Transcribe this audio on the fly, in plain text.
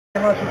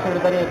Soy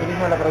subsecretario de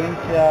Turismo de la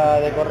provincia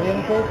de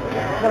Corrientes.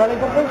 Bueno, la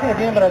importancia que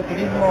tiene para el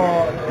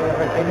turismo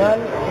regional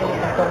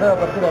el torneo de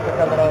apertura de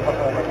pesca del Dorado Paso.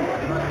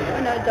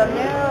 Bueno, el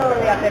torneo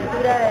de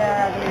apertura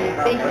de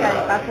pesca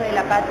de Paso de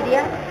la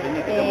Patria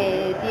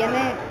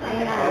tiene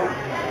una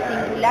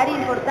singular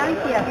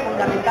importancia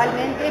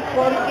fundamentalmente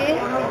porque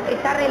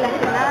está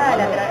relacionado a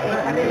la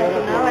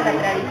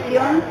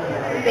tradición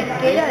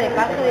pesquera de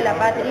Paso de la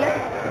Patria,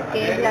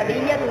 que es la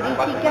villa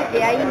turística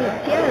que ha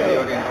iniciado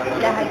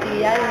las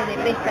actividades de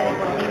pesca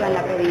deportiva en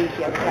la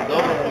provincia. O sea, es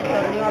el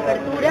torneo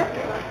apertura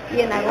y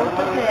en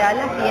agosto se da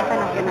la fiesta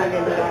nacional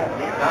del Dorado.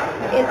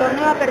 El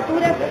torneo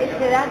apertura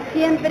se da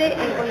siempre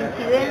en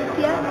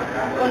coincidencia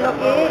con lo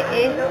que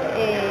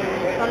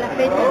son las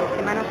fechas de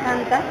Semana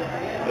Santa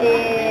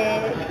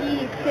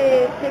y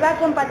se va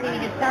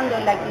compatibilizando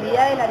la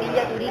actividad de la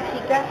villa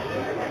turística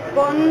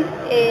con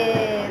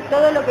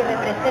todo lo que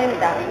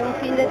representa un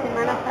fin de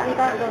Semana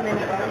Santa donde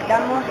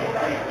necesitamos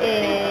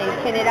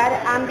generar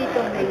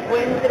ámbitos de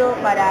encuentro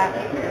para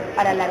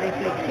la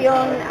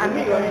reflexión,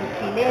 ámbitos del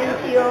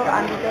silencio,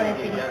 ámbitos de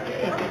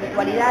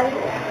espiritualidad.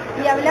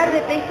 Y hablar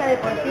de pesca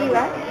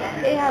deportiva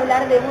es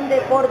hablar de un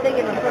deporte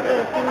que nosotros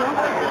decimos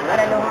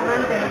para los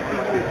amantes del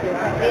silencio,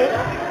 o sea que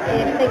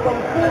se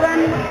conjugan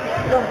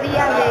los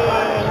días de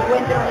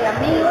encuentros de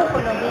amigos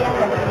con los días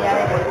de actividad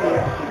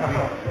deportiva.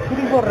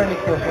 Turismo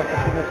religioso este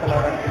fin de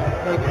semana,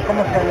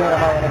 ¿cómo se ha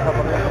diagramado en esta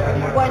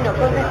oportunidad? Bueno,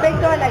 con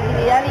respecto a la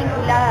actividad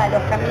vinculada a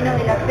los caminos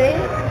de la fe,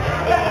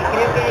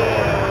 creo que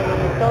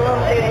todos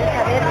deben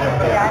saber que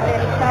se ha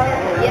realizado,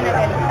 se viene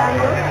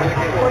realizando,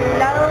 por un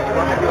lado,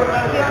 una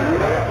exposición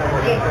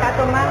que está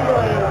tomando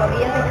en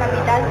Corrientes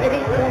Capital 3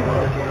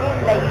 puntos: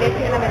 la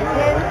Iglesia de la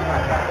Merced,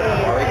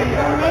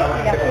 Impune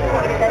y la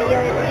Subsecretaría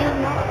de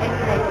Turismo, en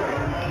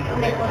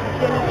una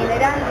exposición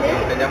itinerante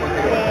que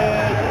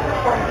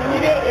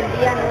concluye el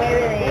día 9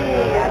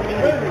 de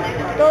abril.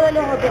 Todos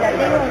los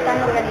operativos están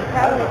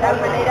organizados de tal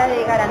manera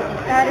de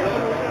garantizar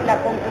la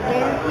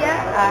concurrencia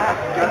a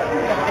los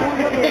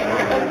puntos de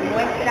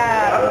nuestra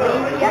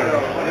provincia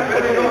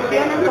que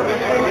funcionan como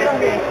centros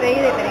de fe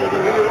y de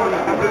peregrinación.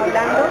 Estamos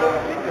hablando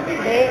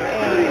de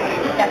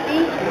Itatí,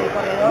 en el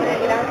corredor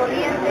del Gran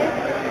Corrientes.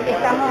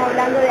 Estamos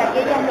hablando de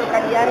aquellas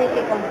localidades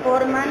que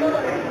conforman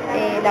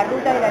la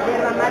ruta de la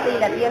yerba mate y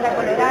la tierra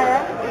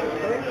colorada,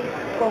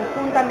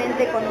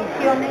 conjuntamente con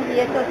Misiones, y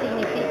esto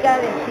significa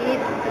decir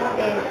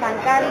San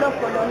Carlos,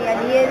 Colonia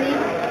Liedi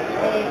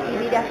y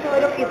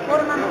Virasoro, que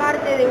forman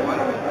parte de un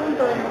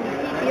conjunto de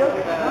municipios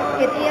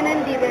que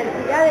tienen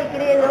diversidad de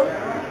credos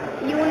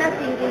y una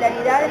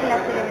singularidad en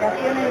las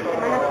celebraciones de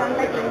Semana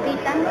Santa que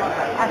invitan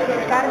a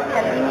acercarse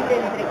al límite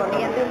entre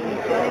Corrientes y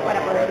Misiones para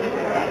poder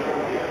disfrutar.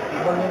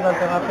 Volviendo al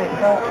tema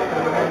pesca,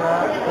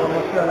 una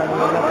promoción a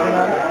nivel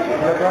nacional,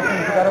 lo que va a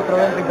significar otro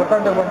evento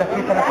importante como la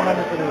Fiesta Nacional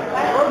del Surubí.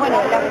 Bueno,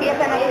 la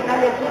Fiesta Nacional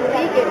del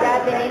Surubí, que ya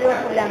ha tenido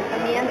su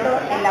lanzamiento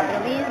en la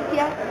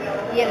provincia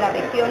y en la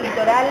región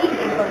litoral,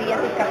 en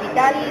Corrientes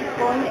Capital,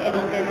 con el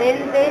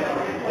intendente,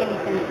 el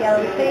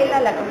licenciado Cela,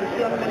 la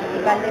Comisión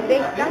Municipal de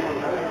Pesca,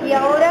 y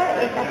ahora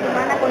esta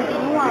semana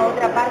continúa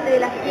otra parte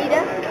de la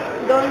gira,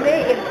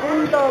 donde el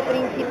punto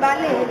principal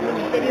es el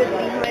Ministerio de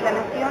Turismo de la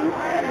Nación,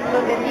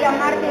 donde el día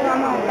martes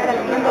vamos a estar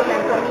haciendo el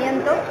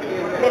lanzamiento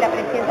de la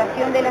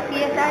presentación de la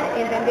fiesta.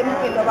 Entendemos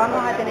que lo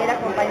vamos a tener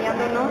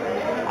acompañándonos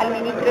al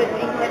Ministro de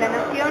Turismo de la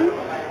Nación,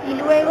 y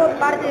luego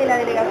parte de la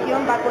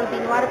delegación va a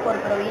continuar por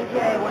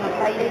provincia de Buenos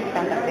Aires y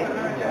Santa Fe.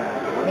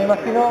 Me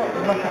imagino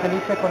más que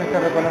felices con este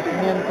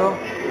reconocimiento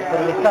por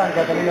el stand que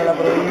ha tenido la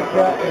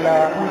provincia en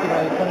la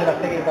última edición de la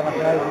Feria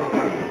Internacional de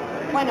Turismo.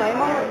 Bueno,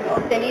 hemos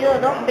obtenido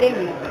 2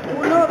 premios,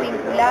 uno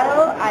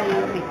vinculado al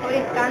mejor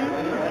stand,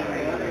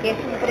 que es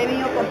un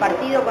premio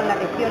compartido con la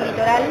región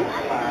litoral,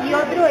 y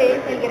otro es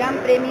el Gran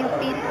Premio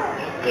PIT,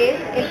 que es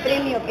el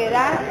premio que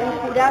da un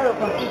jurado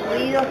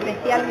constituido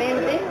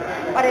especialmente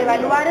para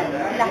evaluar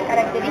las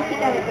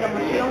características de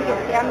promoción que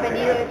se han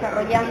venido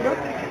desarrollando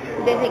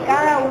desde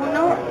cada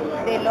uno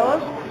de los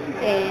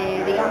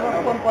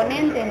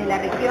componentes de la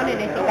región, en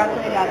este caso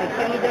de la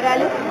región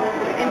litoral.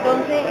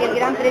 Entonces el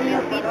Gran Premio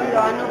PIT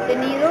lo han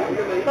obtenido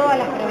todas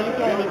las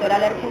provincias del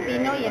litoral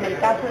argentino, y en el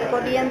caso de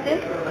Corrientes,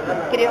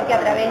 creo que a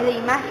través de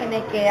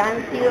imágenes que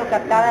han sido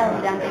captadas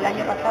durante el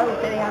año pasado,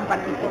 ustedes han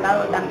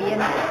participado también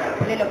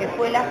de lo que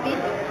fue la FIT,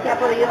 se ha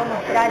podido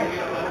mostrar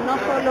no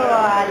solo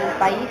al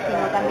país,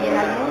 sino también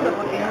al mundo,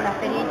 porque es una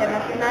feria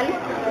internacional,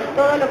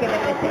 todo lo que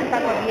representa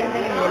Corrientes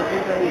desde el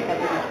punto de vista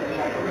turístico.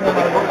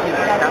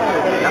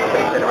 La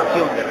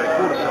preservación de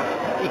recursos,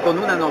 y con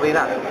una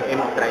novedad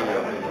hemos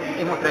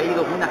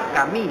traído unas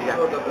camillas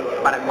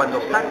para cuando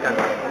sacan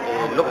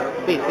los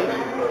peces,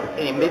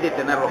 en vez de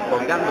tenerlos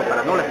colgando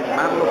para no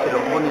lastimarlos, se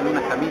los ponen en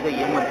una camilla,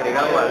 y hemos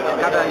entregado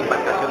a cada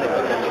embarcación de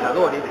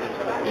especializadores,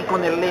 y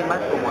con el lema,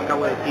 como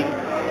acabo de decir,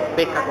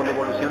 pesca con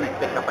devolución es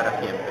pesca para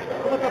siempre.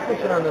 ¿Cómo está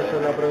funcionando eso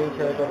en la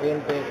provincia de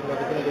Corrientes, lo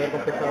que tiene que ver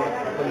con pesca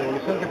con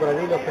devolución, que por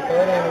allí los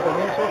pescadores en el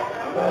comienzo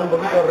estaban un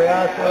poquito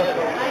reacios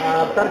a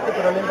adaptarse,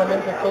 pero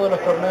lentamente todos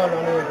los torneos lo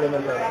han ido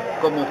implementando?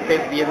 Como usted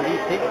bien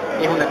dice,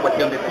 es una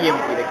cuestión de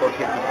tiempo y de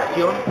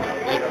concientización.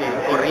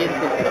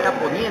 Corrientes está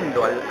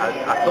poniendo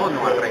a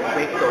tono al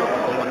respecto,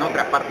 como en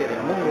otras partes del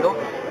mundo,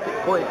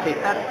 se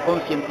está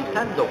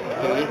concientizando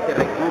que este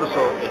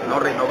recurso es no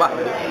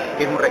renovable,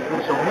 que es un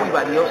recurso muy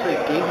valioso y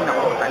que es una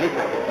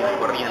fortaleza que tiene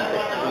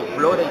Corrientes, su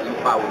flora y su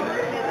fauna.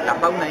 La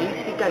fauna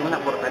hídrica es una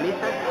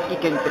fortaleza y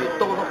que entre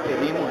todos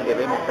tenemos y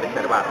debemos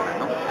preservarla,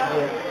 ¿no?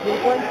 Y en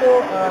cuanto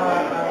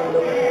a lo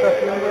que se está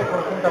haciendo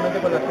conjuntamente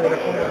con la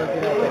Federación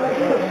Argentina de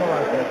Pesca, ¿cómo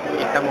avanza?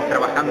 Estamos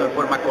trabajando en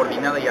forma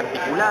coordinada y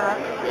articulada.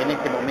 En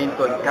este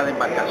momento en cada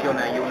embarcación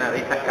hay una de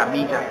esas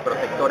camillas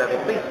protectoras de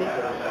peces.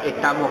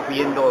 Estamos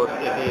viendo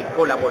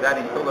colaborar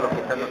en todo lo que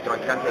está a nuestro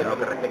alcance en lo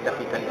que respecta a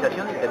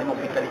fiscalización y tenemos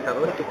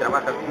fiscalizadores que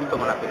trabajan junto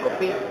con la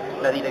PECOPE.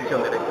 La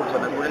Dirección de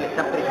Recursos Naturales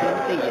está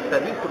presente y está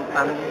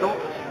disfrutando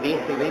de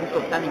este evento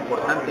tan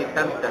importante,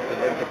 tan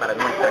trascendente para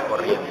nuestra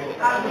corriente.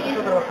 ¿Cómo se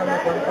está trabajando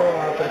en cuanto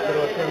a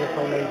preservación de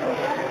fauna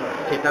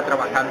hídrica? Se está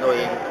trabajando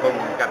con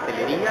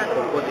cartelería,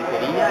 con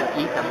cotetería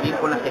y también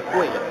con las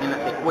escuelas,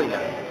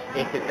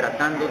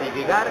 tratando de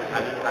llegar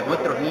a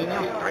nuestros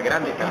niños, a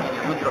grandes también,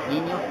 a nuestros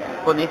niños,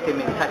 con este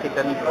mensaje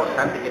tan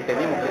importante que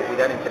tenemos que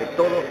cuidar entre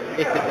todos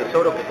este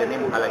tesoro que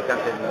tenemos al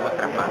alcance de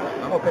nuestras manos,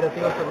 ¿no?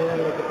 Operativos también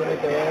en lo que tiene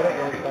que ver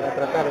para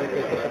tratar de que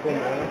esto se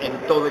cumpla, ¿no? En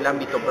todo el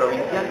ámbito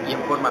provincial y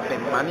en forma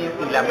permanente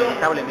y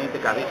lamentablemente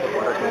cada vez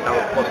con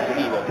resultados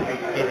positivos.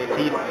 Es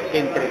decir,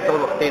 entre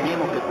todos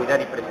tenemos que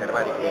cuidar y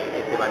preservar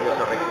este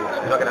valioso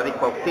recurso. Yo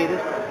agradezco a ustedes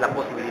la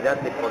posibilidad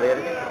de poder,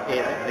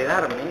 de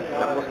darme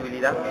la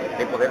posibilidad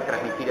de poder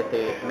transmitir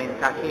este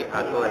mensaje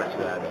a toda la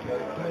ciudadanía.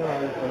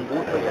 Un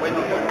gusto y bueno,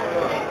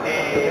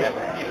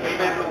 en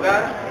primer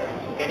lugar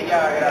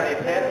quería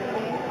agradecer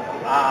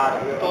a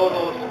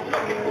todos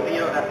los que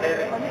pudieron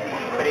hacer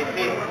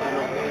presente,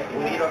 los que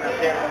pudieron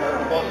hacer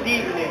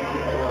posible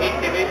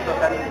este evento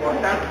tan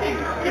importante.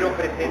 Quiero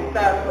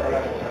presentar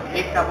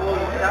esta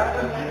bolsa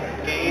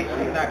que es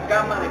una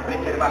cama de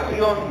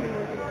preservación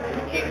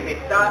que se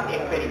está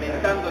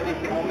experimentando en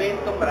este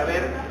momento para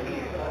ver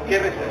qué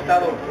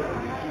resultados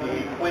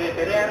puede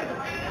tener.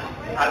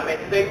 Al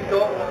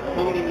respecto,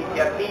 fue una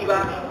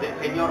iniciativa del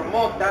señor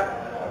Mota,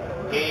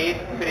 que es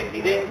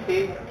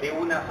presidente de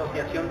una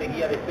asociación de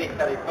guía de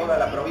pesca de toda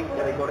la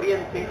provincia de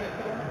Corrientes.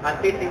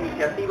 Ante esta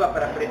iniciativa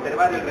para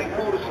preservar el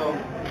recurso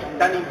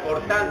tan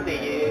importante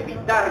y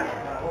evitar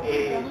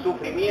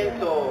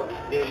sufrimiento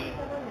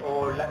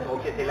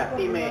o que se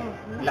lastime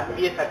las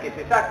piezas que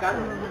se sacan,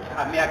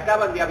 me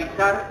acaban de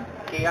avisar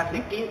que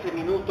hace 15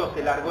 minutos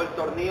se largó el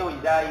torneo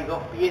y ya hay 2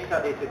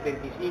 piezas de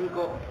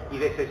 75 y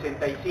de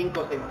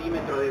 65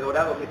 centímetros de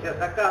dorado que se ha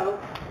sacado,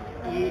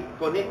 y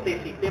con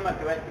este sistema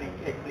que va a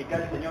explicar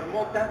el señor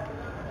Mota,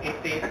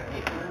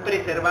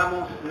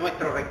 preservamos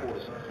nuestros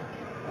recursos.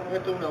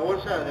 Esto es una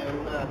bolsa de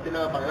una tela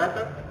de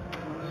alpargata.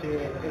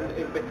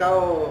 El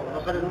pescado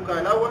no sale nunca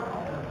del agua,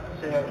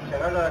 se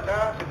agarra de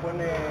acá, se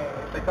pone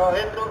el pescado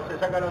adentro, se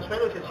saca al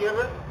anzuelo y se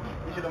cierra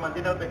y se lo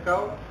mantiene al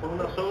pescado con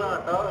una soga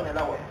atada en el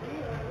agua.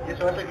 Y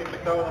eso hace que el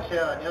pescado no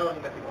sea dañado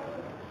ni lastimado.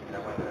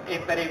 Es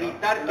para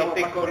evitar que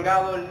esté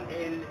colgado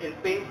el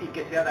pez y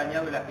que sea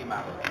dañado y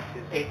lastimado.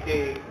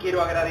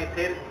 Quiero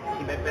agradecer,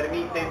 si me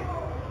permiten,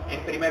 en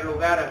primer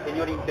lugar al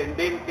señor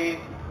Intendente,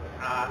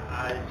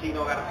 al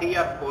Chino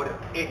García por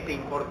este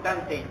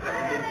importante y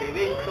trascendente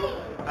evento,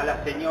 a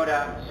la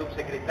señora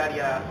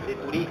Subsecretaria de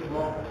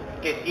Turismo,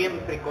 que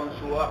siempre con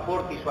su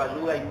aporte y su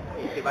ayuda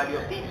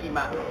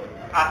valiosísima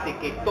hace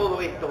que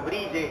todo esto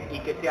brille y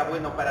que sea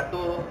bueno para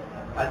todos,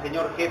 al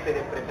señor Jefe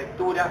de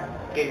Prefectura,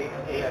 que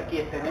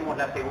aquí tenemos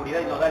la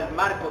seguridad y nos da el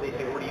marco de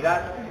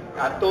seguridad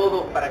a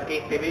todos para que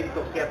este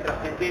evento sea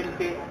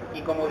trascendente,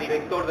 y como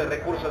director de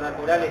Recursos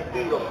Naturales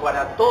pido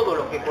para todos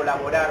los que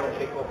colaboraron,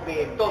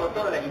 PECOPE,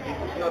 todas las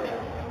instituciones,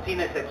 sin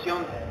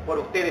excepción, por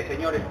ustedes,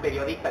 señores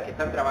periodistas que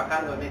están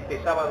trabajando en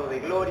este sábado de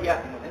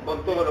gloria,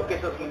 con todo lo que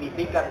eso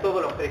significa,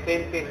 todos los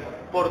presentes,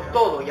 por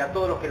todo y a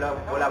todos los que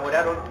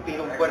colaboraron,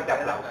 pido un fuerte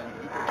aplauso.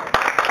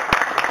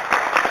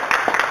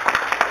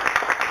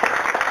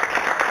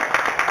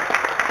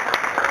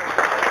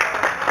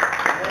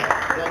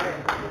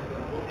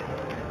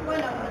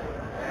 Bueno,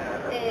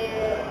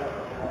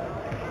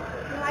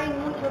 no hay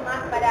mucho más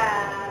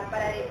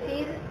para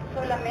decir,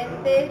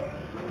 solamente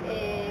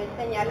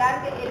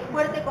señalar el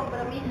fuerte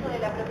compromiso de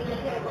la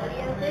provincia de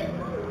Corrientes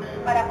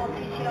para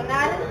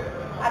posicionar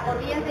a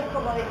Corrientes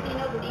como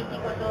destino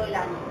turístico todo el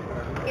año.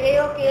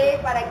 Creo que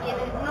para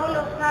quienes no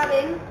lo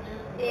saben,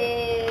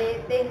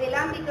 desde el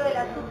ámbito de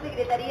la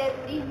Subsecretaría de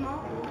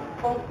Turismo,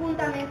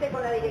 conjuntamente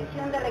con la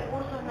Dirección de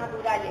Recursos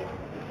Naturales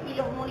y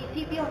los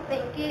municipios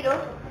pesqueros,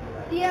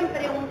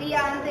 siempre un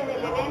día antes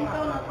del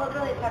evento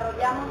nosotros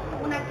desarrollamos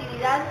una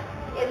actividad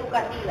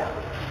educativa.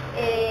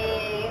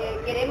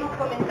 Queremos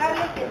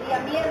comentarles que el día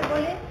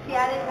miércoles se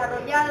ha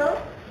desarrollado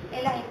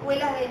en las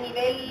escuelas de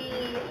nivel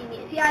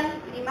inicial,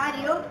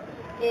 primario,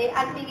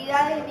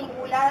 actividades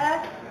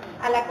vinculadas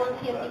a la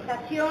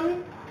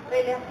concientización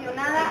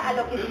relacionada a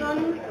lo que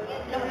son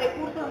los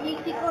recursos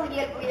hídricos y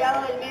el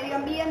cuidado del medio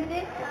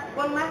ambiente,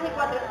 con más de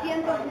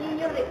 400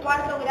 niños de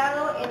 4º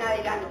grado en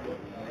adelante.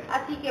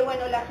 Así que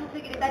bueno, la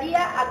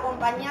subsecretaría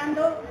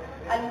acompañando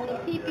al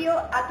municipio,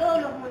 a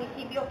todos los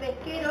municipios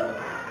pesqueros,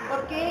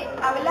 porque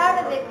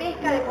hablar de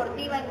pesca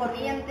deportiva en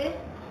Corrientes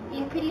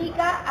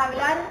implica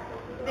hablar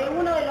de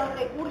uno de los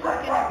recursos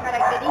que nos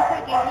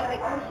caracteriza, que es el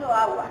recurso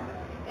agua.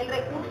 El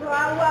recurso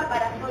agua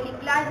para sol y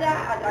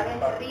playa a través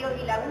de ríos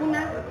y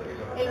lagunas,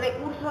 el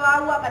recurso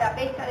agua para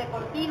pesca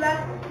deportiva,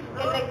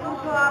 el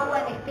recurso agua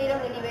en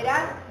esteros de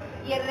liberar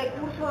y el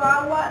recurso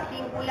agua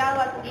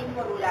vinculado al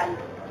turismo rural,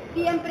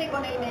 siempre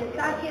con el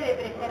mensaje de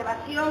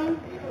preservación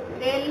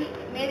del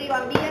medio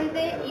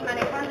ambiente y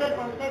manejando el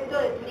concepto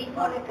de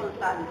turismo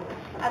responsable.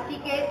 Así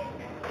que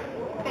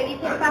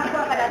felices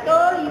Pascua para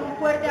todos y un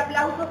fuerte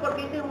aplauso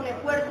porque este es un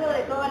esfuerzo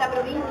de toda la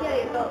provincia y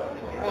de todos.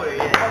 Muy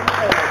bien.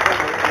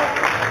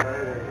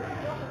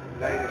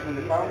 La Dirección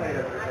de Fauna y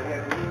la Secretaría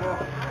de Turismo,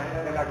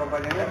 el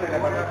acompañamiento y la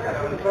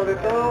participación, sobre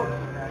todo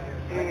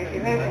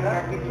en la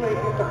actitud de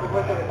gestos como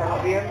estos que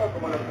estamos viendo,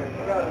 como lo que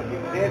explicaba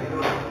recién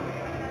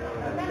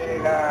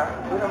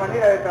de una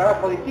manera de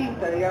trabajo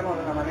distinta, digamos,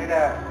 de una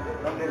manera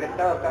donde el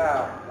Estado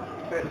está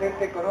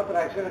presente con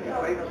otras acciones que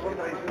por ahí no son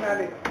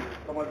tradicionales,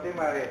 como el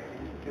tema de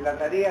la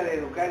tarea de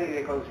educar y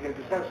de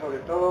concientizar sobre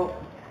todo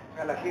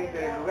a la gente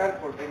del lugar,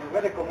 porque en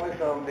lugares como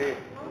estos donde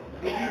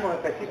vivimos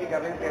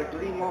específicamente el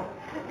turismo,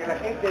 que la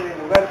gente del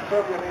lugar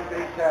propiamente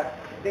dicha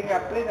tenga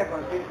plena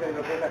conciencia de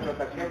lo que es la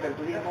explotación del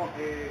turismo,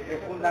 es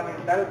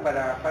fundamental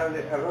para el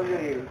desarrollo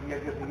y el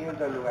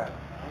crecimiento del lugar.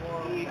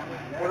 Y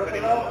por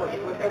otro lado, por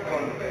supuesto,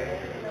 con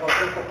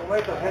conceptos como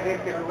estos, es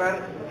este lugar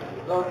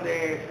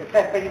donde se está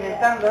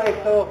experimentando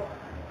esto,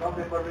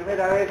 donde por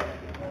primera vez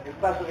el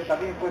Paso, que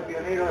también fue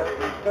pionero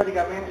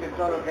históricamente en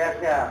todo lo que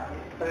hace a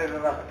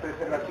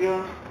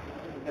preservación,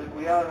 el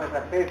cuidado de nuestra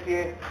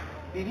especie,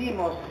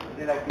 vivimos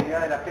de la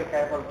actividad de la pesca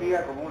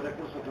deportiva como un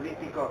recurso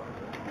turístico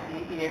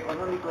y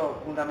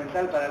económico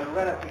fundamental para el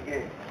lugar, así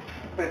que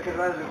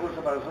preservar el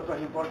recurso para nosotros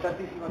es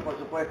importantísimo y por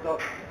supuesto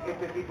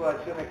este tipo de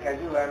acciones que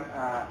ayudan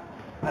a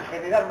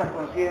generar más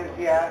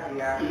conciencia y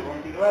a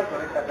continuar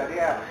con esta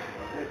tarea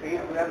de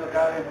seguir cuidando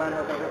cada vez más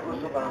nuestros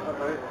recursos para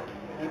nosotros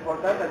es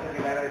importante, así que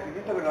el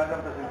agradecimiento que nos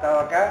hayan presentado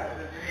acá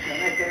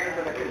en este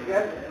evento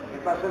especial, el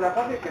Paso de la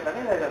Patria, que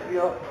también haya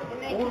sido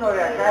uno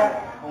de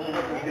acá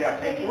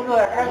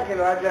que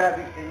lo haya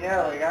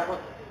diseñado, digamos,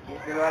 y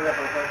que lo haya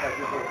propuesto,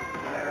 así que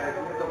el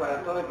agradecimiento para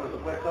todos y por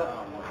supuesto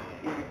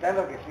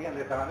invitarlos a que sigan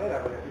de esta manera,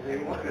 porque así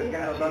seguimos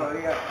creciendo todos los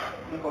días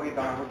un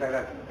poquito más. Muchas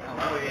gracias.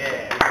 Muy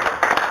bien.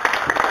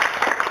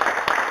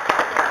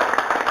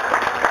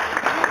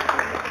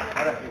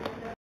 Ahora sí.